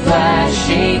meadow,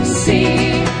 flashing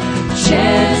sea,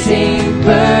 chanting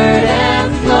bird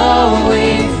and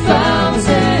flowing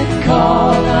fountain,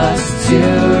 call us to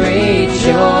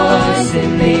rejoice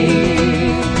in thee.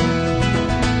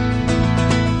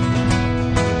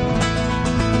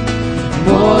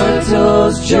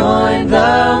 Mortals join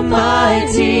the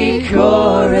mighty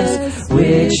chorus,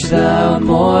 which the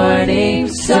morning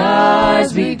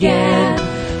stars began.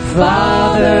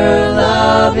 Father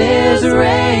love is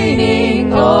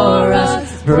reigning o'er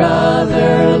us,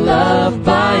 brother love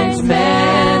binds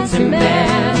man to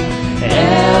man.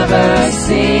 Ever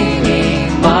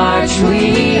singing march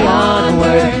we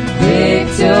onward,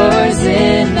 victors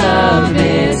in the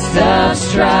midst of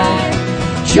strife.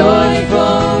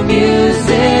 Joyful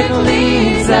music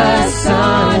leads us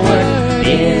onward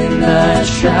in the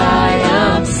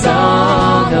triumph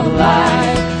song of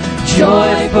life.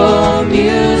 Joyful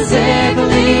music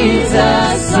leads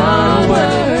us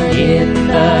onward in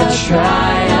the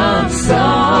triumph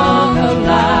song of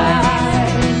life.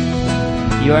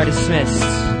 You are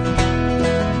dismissed.